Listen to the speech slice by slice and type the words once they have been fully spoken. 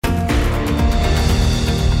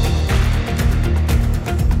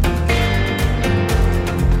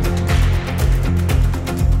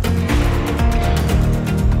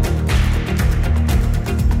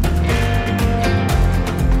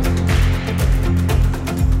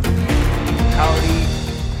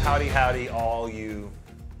howdy, all you.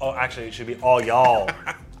 Oh, actually, it should be all y'all.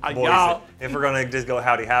 Boys. Y'all. If we're gonna just go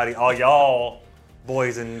howdy, howdy, all y'all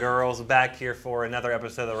boys and girls back here for another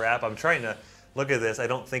episode of the Wrap. I'm trying to look at this. I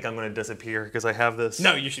don't think I'm gonna disappear because I have this.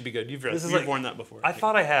 No, you should be good. You've worn that before. I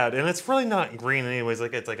thought I had, and it's really not green anyways.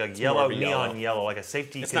 Like it's like a yellow, neon yellow, like a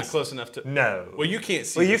safety. It's not close enough to. No. Well, you can't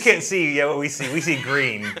see. Well, you can't see. Yeah, what we see. We see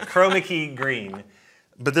green, chroma key green.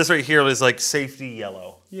 But this right here is like safety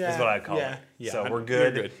yellow. Yeah, is what I call it. Yeah. So we're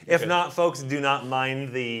good. You're good. If not, folks, do not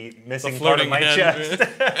mind the missing part floating of my head.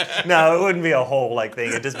 chest. No, it wouldn't be a whole like thing.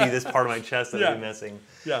 It'd just be this part of my chest that would be missing.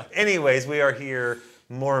 Yeah. Anyways, we are here.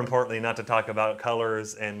 More importantly, not to talk about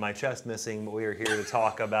colors and my chest missing, but we are here to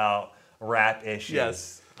talk about rap issues.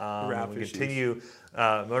 Yes. Rap issues. Continue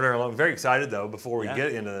motoring along. Very excited though. Before we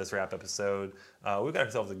get into this rap episode, we've got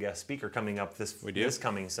ourselves a guest speaker coming up this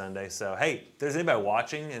coming Sunday. So hey, if there's anybody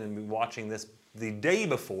watching and watching this the day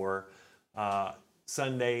before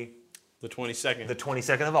Sunday, the 22nd. The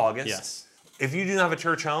 22nd of August. Yes. If you do not have a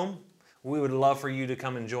church home, we would love for you to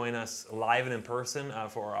come and join us live and in person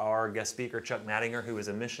for our guest speaker, Chuck Mattinger, who is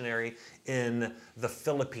a missionary in the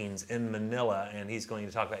Philippines, in Manila, and he's going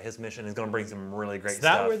to talk about his mission. He's going to bring some really great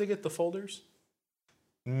stuff. Is that where they get the folders?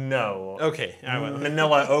 No. Okay.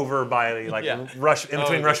 Manila over by like in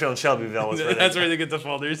between Rushville and Shelbyville. That's where they get the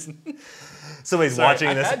folders. Somebody's watching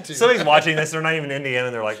this. Somebody's watching this. They're not even in Indiana,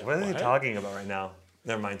 and they're like, "What are they talking about right now?"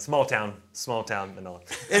 Never mind. Small town Manila.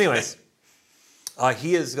 Anyways.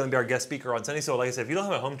 He is going to be our guest speaker on Sunday. So like I said, if you don't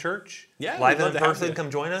have a home church, live in person,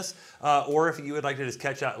 come join us. Or if you would like to just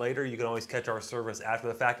catch that later, you can always catch our service after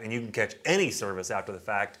the fact. And you can catch any service after the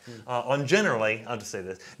fact on generally, I'll just say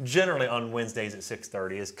this, generally on Wednesdays at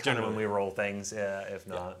 6:30 is kind of when we roll things. If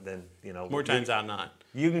not, then, you know. More times than not.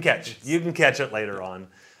 You can catch it later on.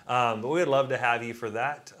 But we would love to have you for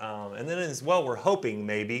that. And then as well, we're hoping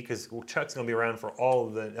maybe, because Chuck's going to be around for all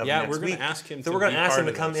of next week. Yeah, we're going to ask him so we're going to ask him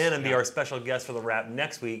to come in and be our special guest for the Wrap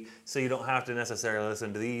next week, so you don't have to necessarily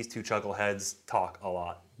listen to these two chuckleheads talk a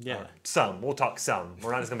lot. Yeah. Some. We'll talk some.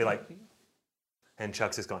 We're not just going to be like, and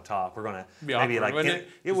Chuck's just going to talk. We're going to maybe awkward, like,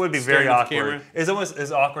 it would be very awkward. It's almost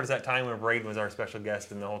as awkward as that time when Braden was our special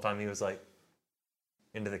guest, and the whole time he was like,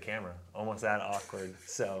 into the camera. Almost that awkward.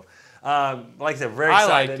 So, like I said, very excited.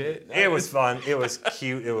 I liked it. It was fun. It was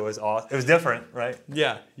cute. It was awesome. It was different, right?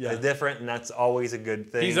 Yeah. It was different, and that's always a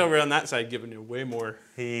good thing. He's over on that side giving you way more.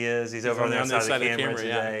 He is. He's over on the other side of the camera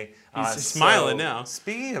today. Yeah. He's smiling now.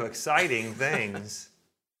 Speaking of exciting things.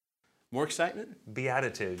 More excitement?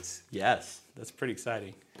 Beatitudes. Yes. That's pretty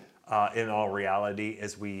exciting. In all reality,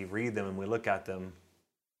 as we read them and we look at them,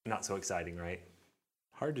 not so exciting, right?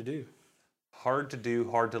 Hard to do. Hard to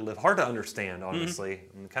do, hard to live, hard to understand, honestly.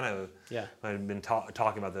 I've been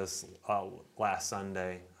talking about this last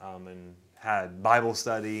Sunday and had Bible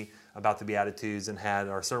study about the Beatitudes and had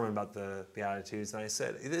our sermon about the Beatitudes. And I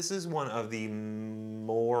said, this is one of the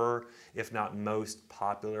more, if not most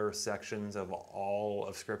popular sections of all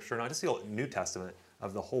of Scripture, not just the Old New Testament,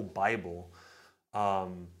 of the whole Bible.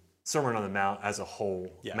 Sermon on the Mount as a whole,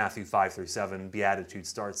 Matthew 5-7, Beatitudes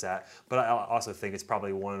starts at. But I also think it's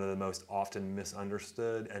probably one of the most often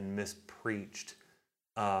misunderstood and mispreached.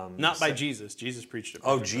 Not by Jesus. Jesus preached it.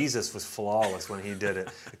 Oh, Jesus was flawless when he did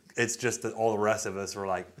it. It's just that all the rest of us were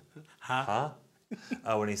like, huh?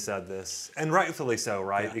 When he said this. And rightfully so,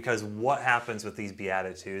 right? Yeah. Because what happens with these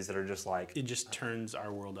Beatitudes that are just like... It just turns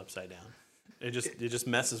our world upside down. It just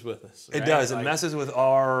messes with us. Right? It does. It messes with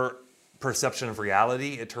our perception of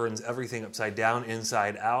reality. It turns everything upside down,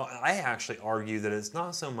 inside out. I actually argue that it's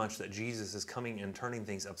not so much that Jesus is coming and turning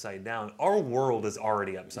things upside down. Our world is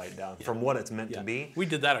already upside down from what it's meant to be. We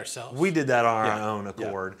did that ourselves. We did that on our own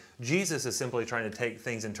accord. Jesus is simply trying to take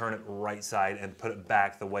things and turn it right side and put it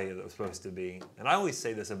back the way it was supposed to be. And I always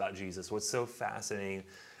say this about Jesus. What's so fascinating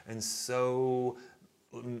and so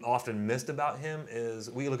often missed about him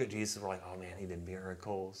is we look at Jesus and we're like, oh man, he did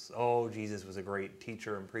miracles. Oh, Jesus was a great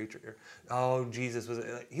teacher and preacher. Oh,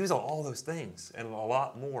 he was all those things and a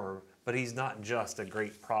lot more, but he's not just a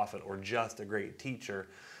great prophet or just a great teacher.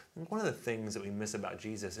 And one of the things that we miss about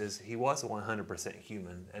Jesus is he was 100%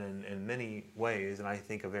 human, and in many ways, and I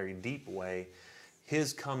think a very deep way,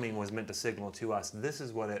 his coming was meant to signal to us, this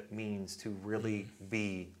is what it means to really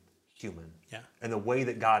be human. Yeah. And the way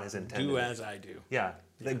that God has intended. Do as I do. Yeah.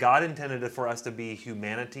 That God intended it for us to be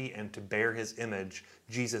humanity and to bear his image.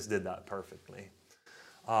 Jesus did that perfectly.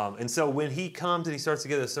 And so when he comes and he starts to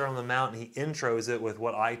give the Sermon on the Mount, and he intros it with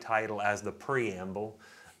what I title as the preamble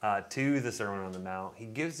to the Sermon on the Mount, he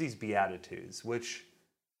gives these Beatitudes, which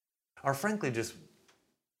are frankly just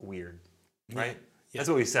weird, right? Yeah. That's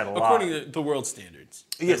what we said a lot. According to the world standards.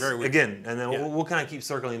 Yes, again, and then we'll kind of keep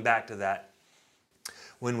circling back to that.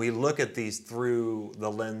 when we look at these through the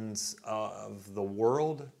lens of the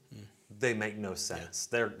world, they make no sense.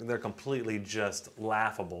 Yeah. They're completely just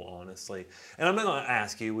laughable, honestly. And I'm not going to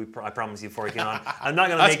ask you. I promise you before you get on. I'm not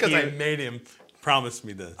going to make you. That's because I made him promise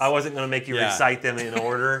me this. I wasn't going to make you recite them in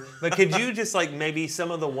order. But could you just like maybe some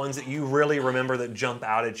of the ones that you really remember that jump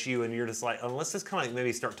out at you, and you're just like, let's just kind of like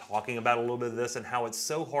maybe start talking about a little bit of this and how it's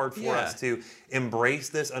so hard for us to embrace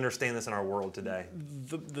this, understand this in our world today.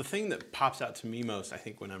 The thing that pops out to me most, I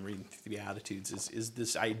think, when I'm reading the Beatitudes is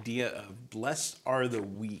this idea of blessed are the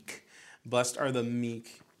weak. Blessed are the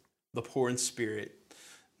meek, the poor in spirit,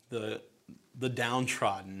 the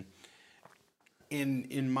downtrodden.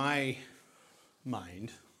 In my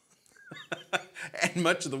mind, and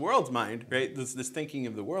much of the world's mind, right? This thinking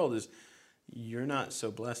of the world is, you're not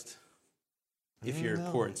so blessed if you're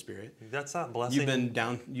poor in spirit. That's not blessing.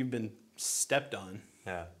 You've been stepped on,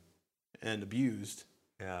 and abused,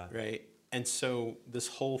 right? And so this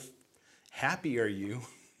whole happy are you,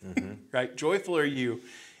 right? Joyful are you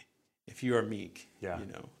if you are meek, you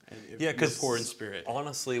know, and if you're poor in spirit.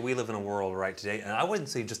 Honestly, we live in a world right today, and I wouldn't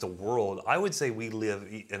say just a world. I would say we live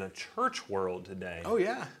in a church world today. Oh,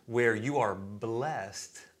 yeah. Where you are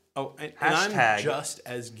blessed. Oh, and I'm just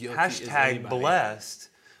as guilty as anybody. Blessed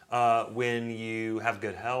when you have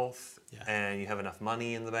good health, and you have enough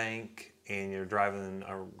money in the bank, and you're driving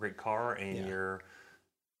a great car, and you're...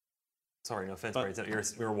 Sorry, no offense,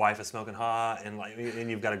 but your wife is smoking hot, and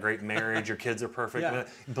you've got a great marriage. Your kids are perfect.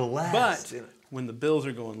 Blessed. But when the bills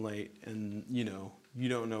are going late, and you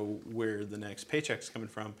don't know where the next paycheck's coming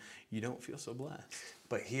from, you don't feel so blessed.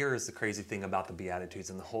 But here's the crazy thing about the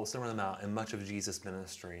Beatitudes and the whole Sermon on the Mount and much of Jesus'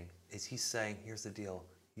 ministry is he's saying, here's the deal: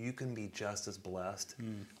 you can be just as blessed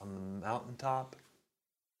on the mountaintop,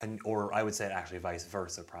 or I would say actually vice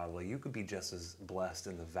versa. Probably you could be just as blessed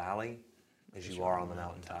in the valley as you are on the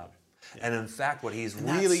mountaintop. Yeah. And in fact,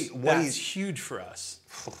 that's huge for us.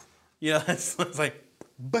 It's like,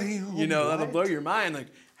 bam, that'll blow your mind. Like,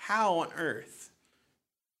 how on earth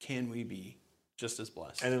can we be just as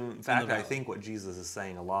blessed? And in fact, I think what Jesus is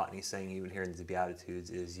saying a lot, and he's saying even here in the Beatitudes,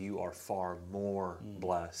 is you are far more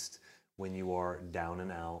blessed when you are down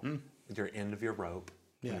and out, at your end of your rope,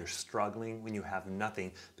 when you're struggling, when you have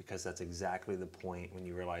nothing, because that's exactly the point when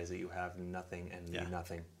you realize that you have nothing and need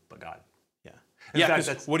nothing but God.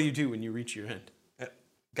 Because what do you do when you reach your end?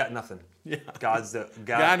 Got nothing. Yeah. God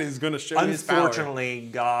is going to show his power. Unfortunately,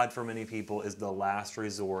 God for many people is the last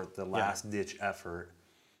resort, the last ditch effort.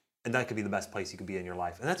 And that could be the best place you could be in your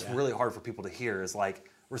life. And that's really hard for people to hear. Is like,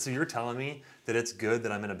 so you're telling me that it's good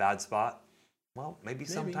that I'm in a bad spot? Well, maybe.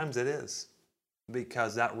 Sometimes it is.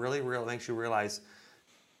 Because that really makes you realize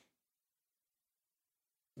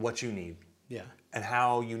what you need. Yeah. And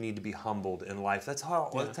how you need to be humbled in life. That's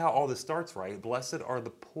how all this starts, right? Blessed are the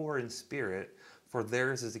poor in spirit, for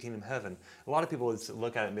theirs is the kingdom of heaven. A lot of people would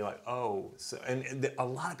look at it and be like, and a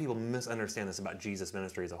lot of people misunderstand this about Jesus'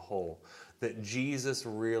 ministry as a whole, that Jesus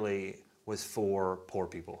really was for poor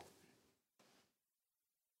people.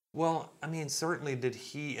 Well, I mean, certainly did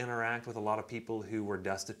he interact with a lot of people who were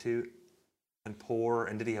destitute and poor,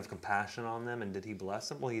 and did he have compassion on them, and did he bless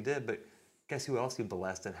them? Well, he did, but guess who else he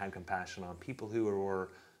blessed and had compassion on? People who were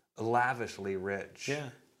lavishly rich. Yeah.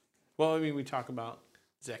 Well, I mean, we talk about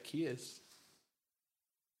Zacchaeus.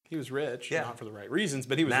 He was rich, not for the right reasons,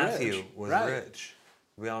 but he was rich. Matthew was rich.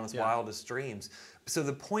 To be honest, wildest dreams. So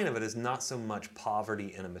the point of it is not so much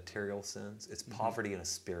poverty in a material sense, it's poverty in a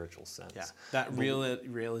spiritual sense. Yeah. That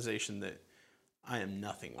realization that I am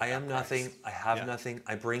nothing. I am nothing, I have nothing,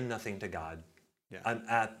 I bring nothing to God. Yeah.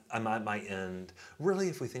 I'm at my end. Really,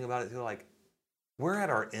 if we think about it, like, we're at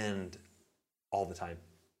our end all the time.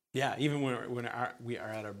 Yeah, even when we are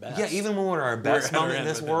at our best. Yeah, even when we're at our best moment in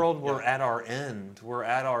this world, we're at our end.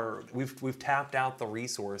 We've tapped out the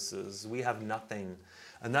resources. We have nothing.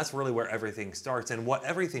 And that's really where everything starts. And what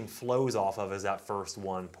everything flows off of is that first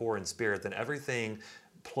one, poor in spirit. Then everything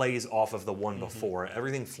plays off of the one before it.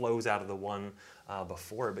 Everything flows out of the one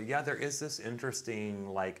before it. But yeah, there is this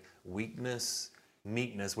interesting weakness,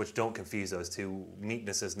 meekness, which don't confuse those two.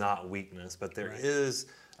 Meekness is not weakness, but there is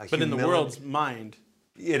a humility. But in the world's mind,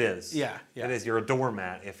 it is. Yeah. It is. You're a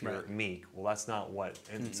doormat if you're meek. Well, that's not what.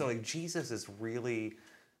 And so Jesus is really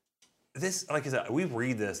this. Like I said, we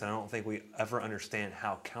read this, and I don't think we ever understand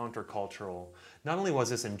how countercultural. Not only was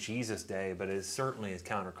this in Jesus' day, but it certainly is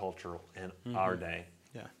countercultural in our day.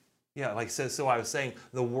 Yeah. Yeah. So I was saying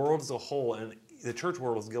the world as a whole, and the church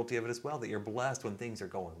world is guilty of it as well, that you're blessed when things are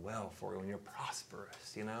going well for you, when you're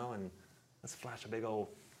prosperous, and let's flash a big old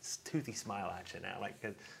toothy smile at you now.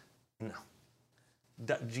 No.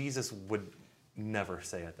 Jesus would never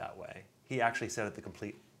say it that way. He actually said it the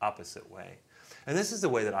complete opposite way. And this is the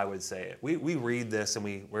way that I would say it. We read this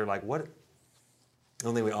and we're like, what? I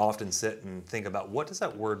don't think we often sit and think about, what does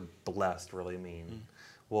that word blessed really mean?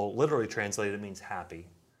 Well, literally translated, it means happy.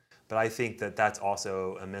 But I think that that's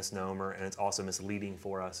also a misnomer, and it's also misleading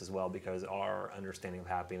for us as well, because our understanding of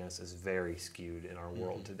happiness is very skewed in our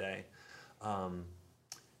world today.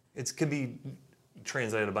 It can be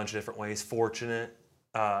translated a bunch of different ways. Fortunate.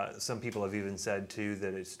 Some people have even said, too,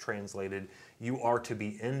 that it's translated, you are to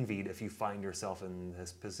be envied if you find yourself in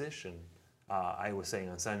this position. I was saying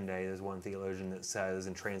on Sunday, there's one theologian that says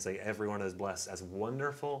and translate everyone is blessed as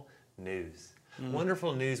wonderful news.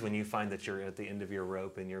 Wonderful news when you find that you're at the end of your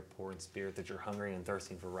rope and you're poor in spirit, that you're hungry and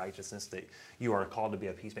thirsting for righteousness, that you are called to be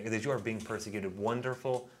a peacemaker, that you are being persecuted.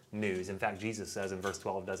 Wonderful news. In fact, Jesus says in verse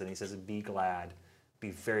 12, doesn't he? He says, be glad,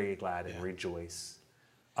 be very glad and rejoice.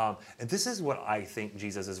 And this is what I think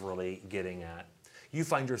Jesus is really getting at. You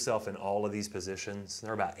find yourself in all of these positions.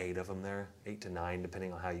 There are about 8 of them there, 8 to 9,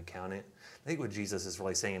 depending on how you count it. I think what Jesus is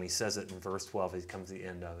really saying, and he says it in verse 12, he comes to the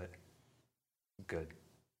end of it. Good.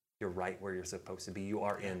 You're right where you're supposed to be. You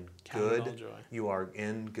are in good. You are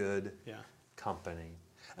in good company.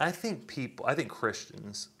 And I think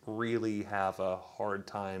Christians really have a hard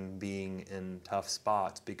time being in tough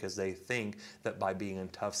spots, because they think that by being in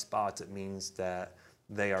tough spots, it means that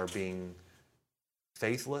they are being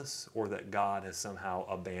faithless, or that God has somehow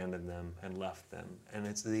abandoned them and left them. And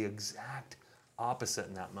it's the exact opposite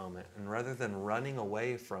in that moment. And rather than running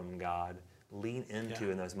away from God, lean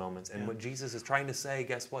into in those moments. And what Jesus is trying to say,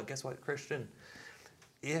 guess what, Christian?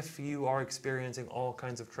 If you are experiencing all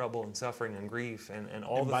kinds of trouble and suffering and grief and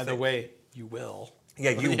all by the way, you will. Yeah,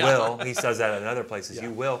 you will. He says that in other places.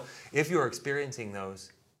 You will. If you're experiencing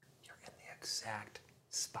those, you're in the exact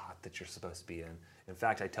spot that you're supposed to be in. In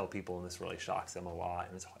fact, I tell people, and this really shocks them a lot,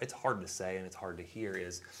 and it's hard to say and it's hard to hear,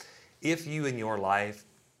 is if you in your life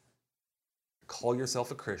call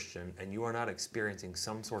yourself a Christian and you are not experiencing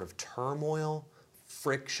some sort of turmoil,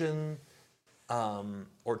 friction,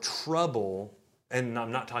 or trouble, and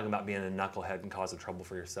I'm not talking about being a knucklehead and causing trouble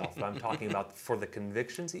for yourself, but I'm talking about for the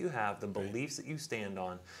convictions that you have, the beliefs that you stand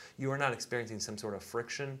on, you are not experiencing some sort of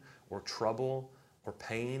friction or trouble or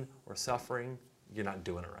pain or suffering, you're not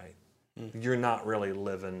doing it right. You're not really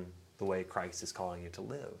living the way Christ is calling you to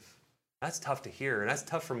live. That's tough to hear, and that's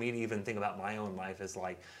tough for me to even think about my own life. Is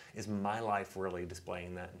my life really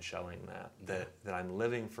displaying that and showing that I'm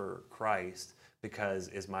living for Christ, because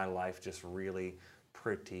is my life just really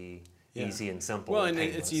pretty easy and simple? Well, and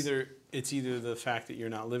it's either the fact that you're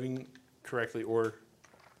not living correctly, or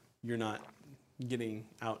you're not getting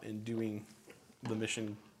out and doing the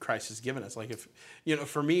mission Christ has given us. Like, if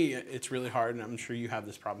for me, it's really hard, and I'm sure you have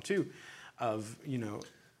this problem too.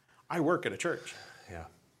 I work at a church. Yeah.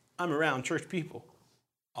 I'm around church people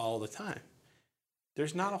all the time.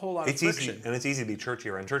 There's not a whole lot of friction. Easy, and it's easy to be churchy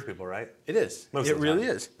around church people, right? It is. It really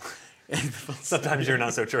is. Sometimes you're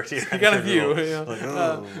not so churchy. You got a view.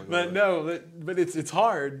 Like, but it's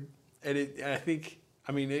hard, and I think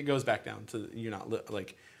it goes back down to you're not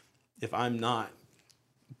like, if I'm not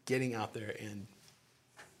getting out there and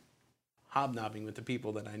hobnobbing with the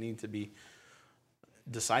people that I need to be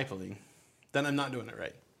discipling, then I'm not doing it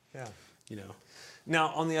right. Yeah. Now,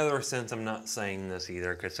 on the other sense, I'm not saying this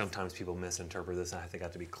either, because sometimes people misinterpret this, and I think I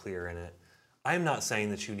have to be clear in it. I'm not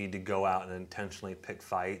saying that you need to go out and intentionally pick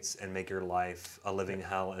fights and make your life a living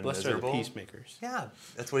hell and blessed miserable. are the peacemakers. Yeah,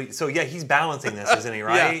 that's what. He's balancing this, isn't he?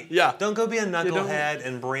 Right? Yeah. Don't go be a knucklehead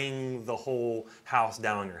and bring the whole house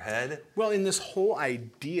down on your head. Well, in this whole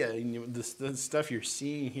idea, the stuff you're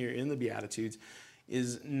seeing here in the Beatitudes,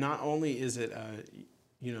 is not only is it,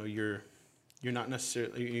 you're not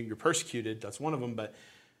necessarily, you're persecuted, that's one of them, but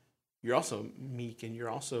you're also meek, and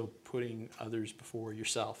you're also putting others before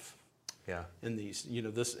yourself. Yeah. In these,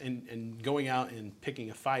 this, and going out and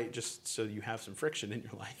picking a fight just so you have some friction in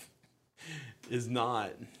your life is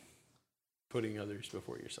not putting others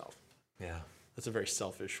before yourself. Yeah. That's a very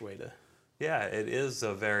selfish way to. Yeah, it is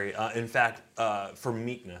a very, in fact, for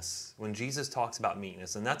meekness, when Jesus talks about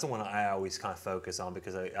meekness, and that's the one I always kind of focus on,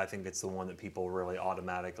 because I think it's the one that people really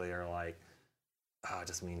automatically are like, it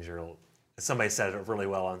just means somebody said it really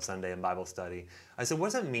well on Sunday in Bible study. I said,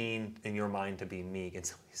 what does it mean in your mind to be meek? And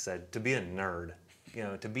so he said, to be a nerd,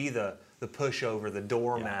 to be the pushover, the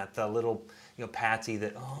doormat, the little, patsy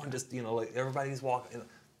that, like everybody's walking.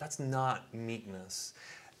 That's not meekness.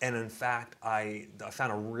 And in fact, I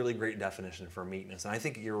found a really great definition for meekness. And I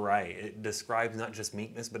think you're right. It describes not just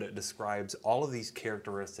meekness, but it describes all of these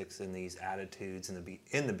characteristics in these attitudes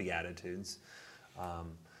in the Beatitudes.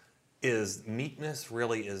 Is meekness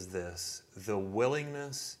really is this, the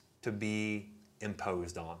willingness to be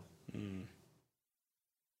imposed on.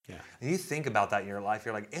 Yeah. And you think about that in your life,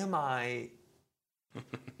 you're like, am I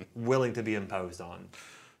willing to be imposed on?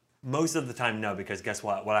 Most of the time, no, because guess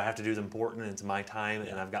what? What I have to do is important, and it's my time,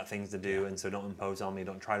 and I've got things to do, and so don't impose on me,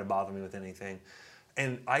 don't try to bother me with anything.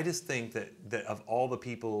 And I just think that of all the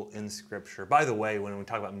people in Scripture, by the way, when we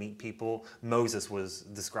talk about meek people, Moses was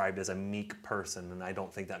described as a meek person, and I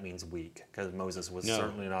don't think that means weak, because Moses was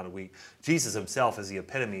certainly not a weak. Jesus himself is the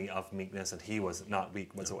epitome of meekness, and he was not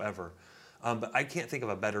weak whatsoever. But I can't think of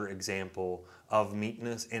a better example of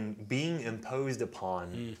meekness and being imposed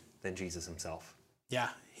upon than Jesus himself. Yeah,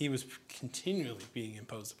 he was continually being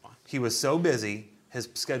imposed upon. He was so busy, his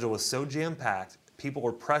schedule was so jam-packed, people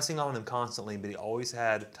were pressing on him constantly, but he always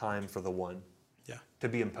had time for the one. Yeah. To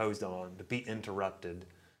be imposed on, to be interrupted.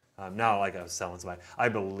 Not like I was telling somebody. I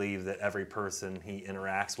believe that every person he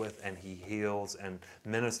interacts with and he heals and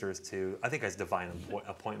ministers to, I think his divine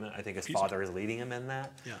appointment. I think his Father is leading him in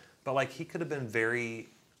that. Yeah. But like he could have been very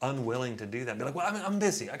unwilling to do that. Be like, well, I'm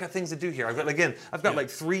busy. I got things to do here. I've got like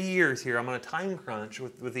 3 years here. I'm on a time crunch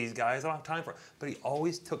with these guys. I don't have time for it. But he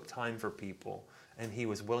always took time for people. And he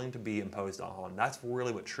was willing to be imposed on. That's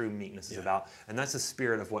really what true meekness is about. And that's the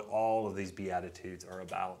spirit of what all of these Beatitudes are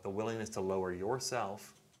about. The willingness to lower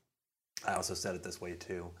yourself. I also said it this way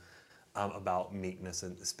too, about meekness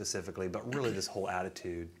and specifically, but really this whole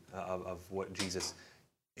attitude of what Jesus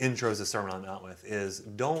intros the Sermon on the Mount with is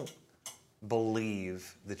don't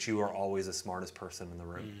believe that you are always the smartest person in the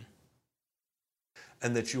room.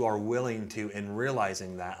 And that you are willing to, in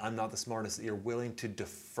realizing that I'm not the smartest, that you're willing to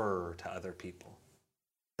defer to other people.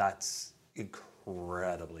 That's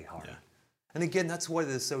incredibly hard. Yeah. And again, that's what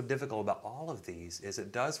is so difficult about all of these, is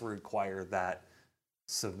it does require that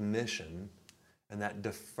submission and that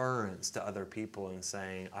deference to other people and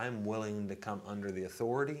saying, I'm willing to come under the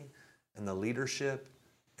authority and the leadership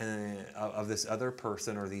of this other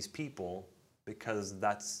person or these people, because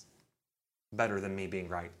that's better than me being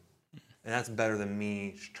right. And that's better than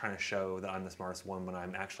me trying to show that I'm the smartest one when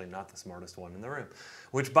I'm actually not the smartest one in the room.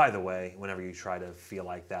 Which, by the way, whenever you try to feel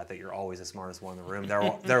like that you're always the smartest one in the room,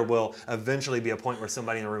 there will eventually be a point where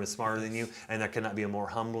somebody in the room is smarter than you, and there cannot be a more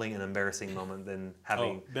humbling and embarrassing moment than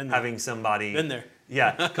having somebody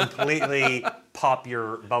completely pop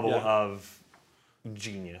your bubble of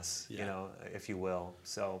genius, if you will.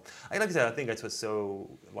 So, like I said, I think that's what's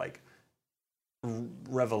so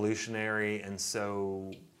revolutionary and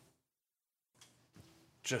so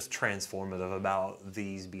just transformative about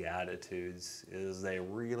these Beatitudes is they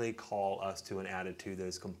really call us to an attitude that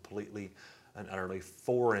is completely and utterly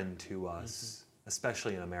foreign to us,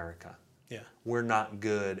 especially in America. Yeah. We're not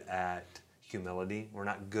good at humility. We're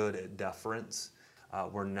not good at deference.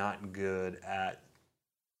 We're not good at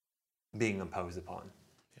being imposed upon.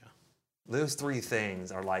 Yeah. Those three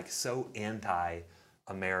things are so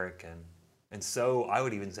anti-American and so, I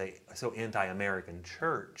would even say, so anti-American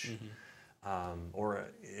church. Or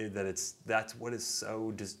that's what is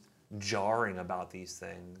so just jarring about these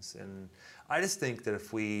things. And I just think that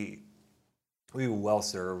if we well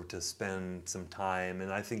served to spend some time,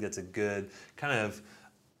 and I think that's a good kind of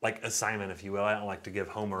assignment, if you will. I don't like to give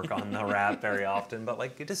homework on the rap very often,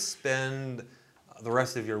 but you just spend the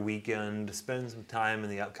rest of your weekend, spend some time in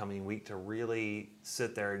the upcoming week to really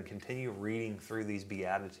sit there and continue reading through these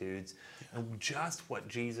Beatitudes and just what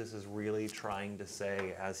Jesus is really trying to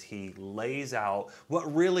say as he lays out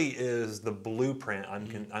what really is the blueprint,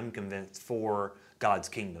 I'm convinced, for God's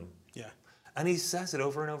kingdom. Yeah. And he says it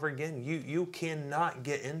over and over again. You cannot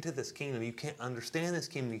get into this kingdom. You can't understand this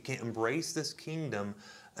kingdom. You can't embrace this kingdom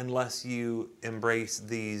unless you embrace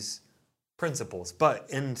these principles. But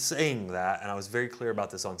in saying that, and I was very clear about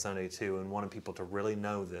this on Sunday too, and wanted people to really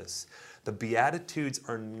know this, the Beatitudes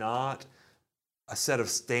are not a set of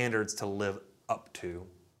standards to live up to.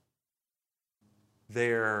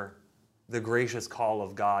 They're the gracious call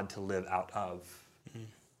of God to live out of.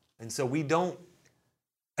 And so we don't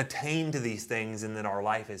attain to these things and then our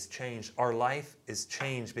life is changed. Our life is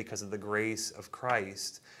changed because of the grace of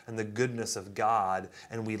Christ and the goodness of God,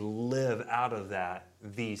 and we live out of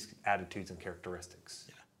these attitudes and characteristics.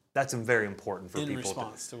 Yeah. That's very important for people.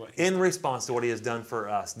 In response to what he has done for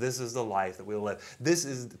us. This is the life that we live. This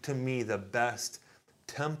is, to me, the best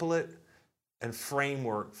template and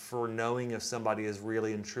framework for knowing if somebody is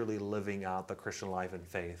really and truly living out the Christian life and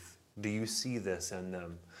faith. Do you see this in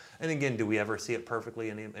them? And again, do we ever see it perfectly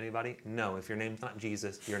in anybody? No. If your name's not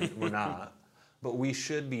Jesus, we're not. But we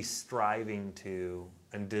should be striving to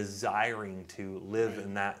and desiring to live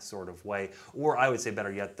in that sort of way. Or I would say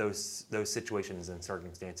better yet, those situations and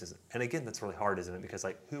circumstances. And again, that's really hard, isn't it? Because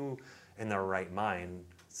who in their right mind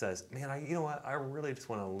says, man, you know what? I really just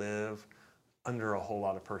want to live under a whole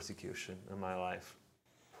lot of persecution in my life?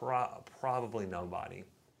 Probably nobody.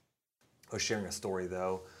 I was sharing a story,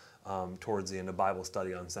 though, towards the end of Bible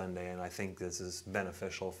study on Sunday, and I think this is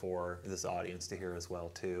beneficial for this audience to hear as well,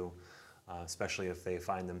 too, especially if they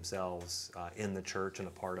find themselves in the church and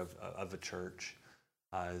a part of a church.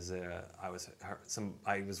 I was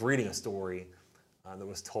reading a story that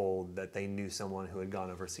was told that they knew someone who had gone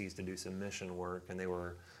overseas to do some mission work, and they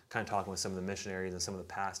were kind of talking with some of the missionaries and some of the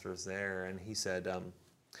pastors there, and he said,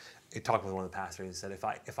 he talked with one of the pastors, and he said,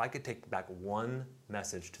 if I could take back one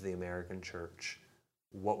message to the American church,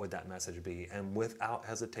 what would that message be? And without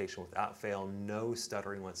hesitation, without fail, no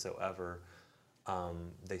stuttering whatsoever,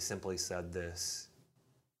 they simply said this: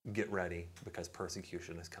 get ready, because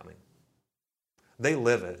persecution is coming. They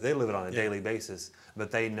live it. They live it on a daily basis,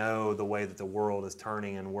 but they know the way that the world is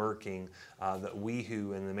turning and working, that we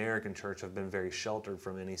who in the American church have been very sheltered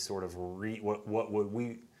from any sort of what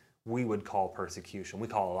would we would call persecution. We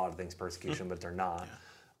call a lot of things persecution, but they're not.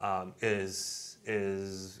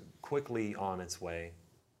 Is quickly on its way,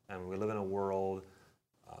 and we live in a world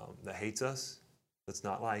that hates us, that's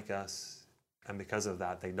not like us, and because of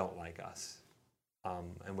that, they don't like us,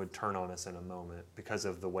 and would turn on us in a moment because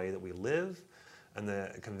of the way that we live and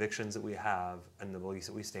the convictions that we have and the beliefs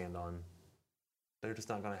that we stand on. They're just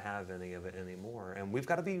not going to have any of it anymore, and we've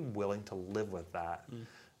got to be willing to live with that.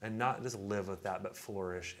 And not just live with that, but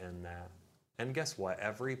flourish in that. And guess what?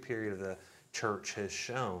 Every period of the church has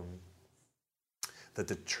shown that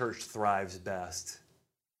the church thrives best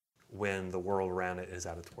when the world around it is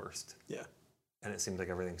at its worst. Yeah. And it seems like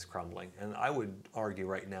everything's crumbling. And I would argue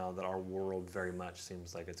right now that our world very much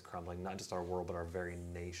seems like it's crumbling. Not just our world, but our very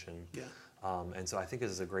nation. Yeah. And so I think this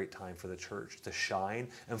is a great time for the church to shine,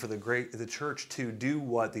 and for the church to do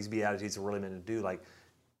what these Beatitudes are really meant to do. Like,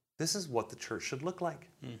 this is what the church should look like.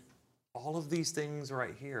 All of these things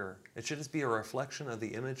right here. It should just be a reflection of the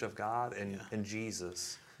image of God and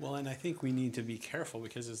Jesus. Well, and I think we need to be careful,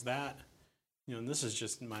 because is that, and this is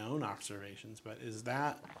just my own observations, but is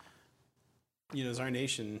that, as our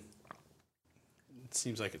nation, it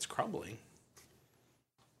seems like it's crumbling.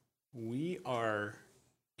 We are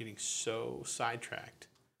getting so sidetracked.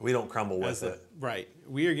 We don't crumble with it. Right.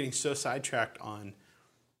 We are getting so sidetracked on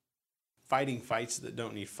fighting fights that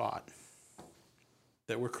don't need fought,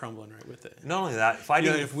 that we're crumbling right with it. Not only that,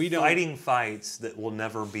 fighting fights that will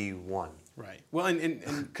never be won. Right. Well, and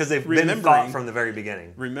because they've been fought from the very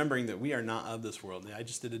beginning. Remembering that we are not of this world. I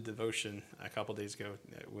just did a devotion a couple days ago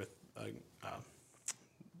with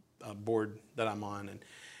a board that I'm on,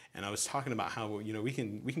 and I was talking about how we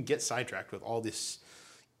can get sidetracked with all this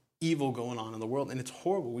evil going on in the world, and it's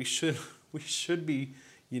horrible. We should be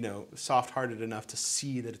soft-hearted enough to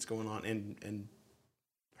see that it's going on and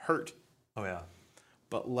hurt. Oh, yeah.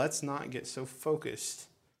 But let's not get so focused.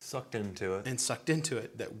 Sucked into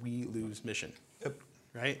it That we lose mission. Yep.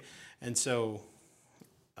 Right? And so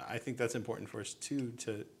I think that's important for us, too,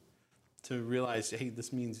 to realize, hey,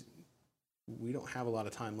 this means we don't have a lot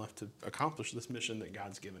of time left to accomplish this mission that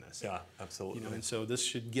God's given us. Yeah, absolutely. And so this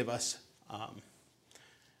should give us...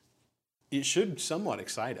 it should somewhat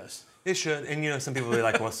excite us. It should. And, some people will be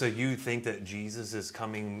like, well, so you think that Jesus is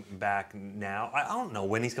coming back now? I don't know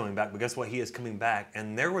when he's coming back, but guess what? He is coming back.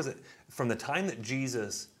 And from the time that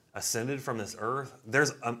Jesus ascended from this earth,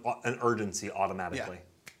 there's an urgency automatically.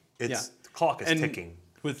 The clock is ticking.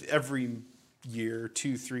 With every year,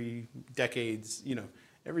 2, 3 decades,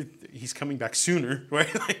 he's coming back sooner,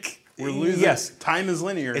 right? Like, we're losing. Yes. Time is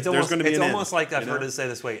linear. It's almost like I've heard it say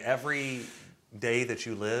this way: every day that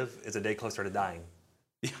you live is a day closer to dying.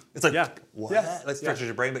 Yeah. It's like, what? Yeah. That stretches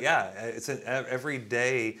your brain. But it's every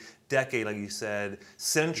day, decade, like you said,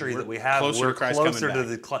 century that we have, we're closer to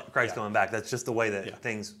the Christ coming back. That's just the way that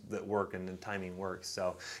things that work and timing works.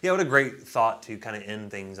 So, what a great thought to kind of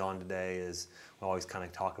end things on today is we always kind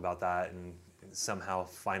of talk about that and somehow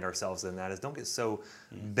find ourselves in that, is don't get so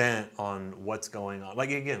bent on what's going on. Like,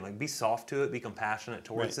 again, be soft to it, be compassionate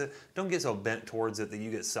towards it. Don't get so bent towards it that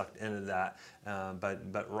you get sucked into that,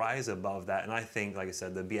 but rise above that. And I think, like I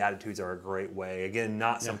said, the Beatitudes are a great way. Again,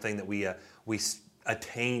 not something that we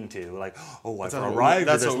attain to, like, I've arrived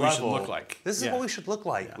at this level. That's what we should look like. This is what we should look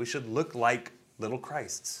like. Yeah. We should look like little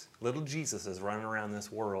Christs, little Jesuses running around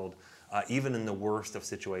this world, even in the worst of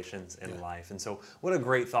situations in life. And so what a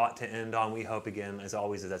great thought to end on. We hope, again, as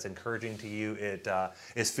always, that that's encouraging to you. It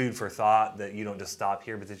is food for thought, that you don't just stop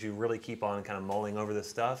here, but that you really keep on kind of mulling over this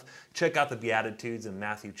stuff. Check out the Beatitudes in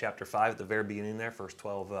Matthew chapter 5 at the very beginning there, first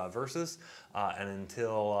 12 verses. And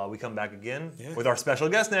until we come back again with our special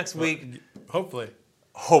guest next week. Hopefully.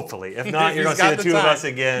 If not, you're going to see the two of us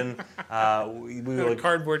again. We will put a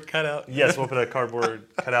cardboard cutout. Yes, we'll put a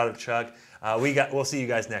cardboard cutout of Chuck. We'll see you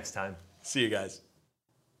guys next time. See you guys.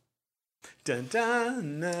 Dun,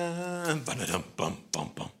 dun, dun, bum, bum,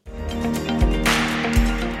 bum, bum.